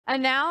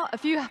And now, a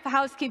few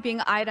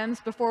housekeeping items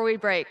before we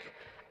break.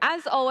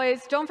 As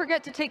always, don't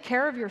forget to take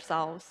care of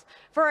yourselves.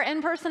 For our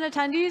in-person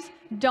attendees,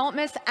 don't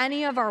miss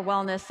any of our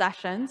wellness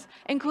sessions,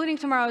 including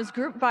tomorrow's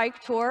group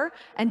bike tour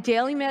and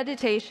daily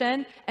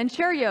meditation and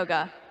chair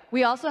yoga.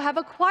 We also have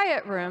a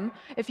quiet room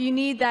if you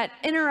need that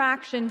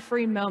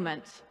interaction-free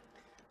moment.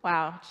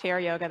 Wow, chair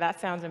yoga,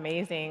 that sounds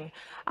amazing.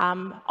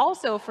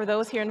 Also, for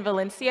those here in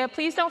Valencia,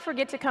 please don't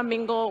forget to come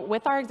mingle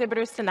with our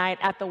exhibitors tonight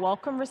at the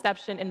welcome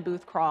reception and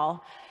booth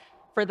crawl.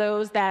 For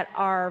those that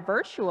are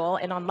virtual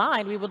and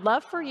online, we would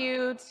love for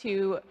you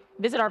to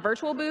visit our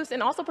virtual booths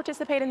and also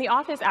participate in the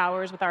office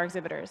hours with our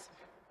exhibitors.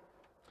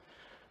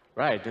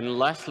 Right, and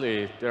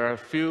lastly, there are a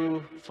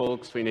few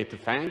folks we need to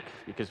thank,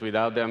 because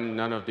without them,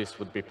 none of this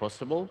would be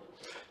possible.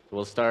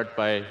 We'll start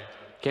by,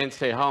 can't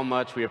say how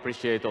much we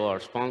appreciate all our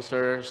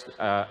sponsors,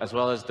 as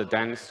well as the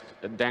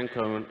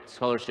DANCO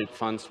Scholarship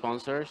Fund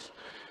sponsors.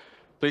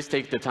 Please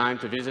take the time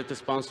to visit the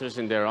sponsors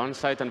in their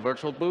on-site and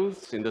virtual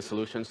booths in the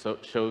Solutions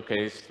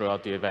Showcase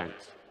throughout the event.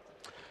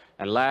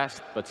 And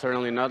last, but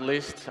certainly not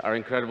least, our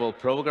incredible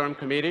program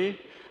committee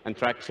and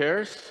track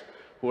chairs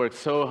who worked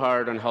so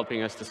hard on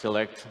helping us to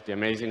select the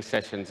amazing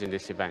sessions in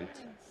this event.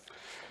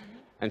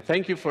 And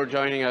thank you for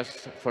joining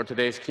us for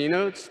today's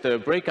keynotes. The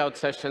breakout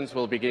sessions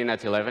will begin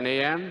at 11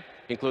 a.m.,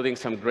 including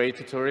some great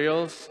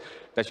tutorials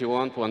that you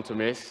won't want to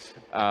miss.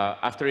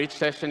 After each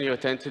session you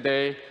attend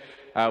today,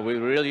 we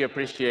really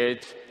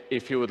appreciate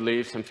if you would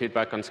leave some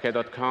feedback on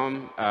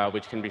SCAE.com,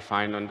 which can be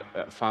found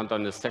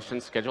on the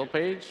session schedule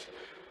page.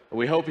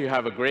 We hope you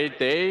have a great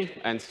day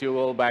and see you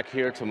all back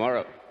here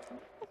tomorrow.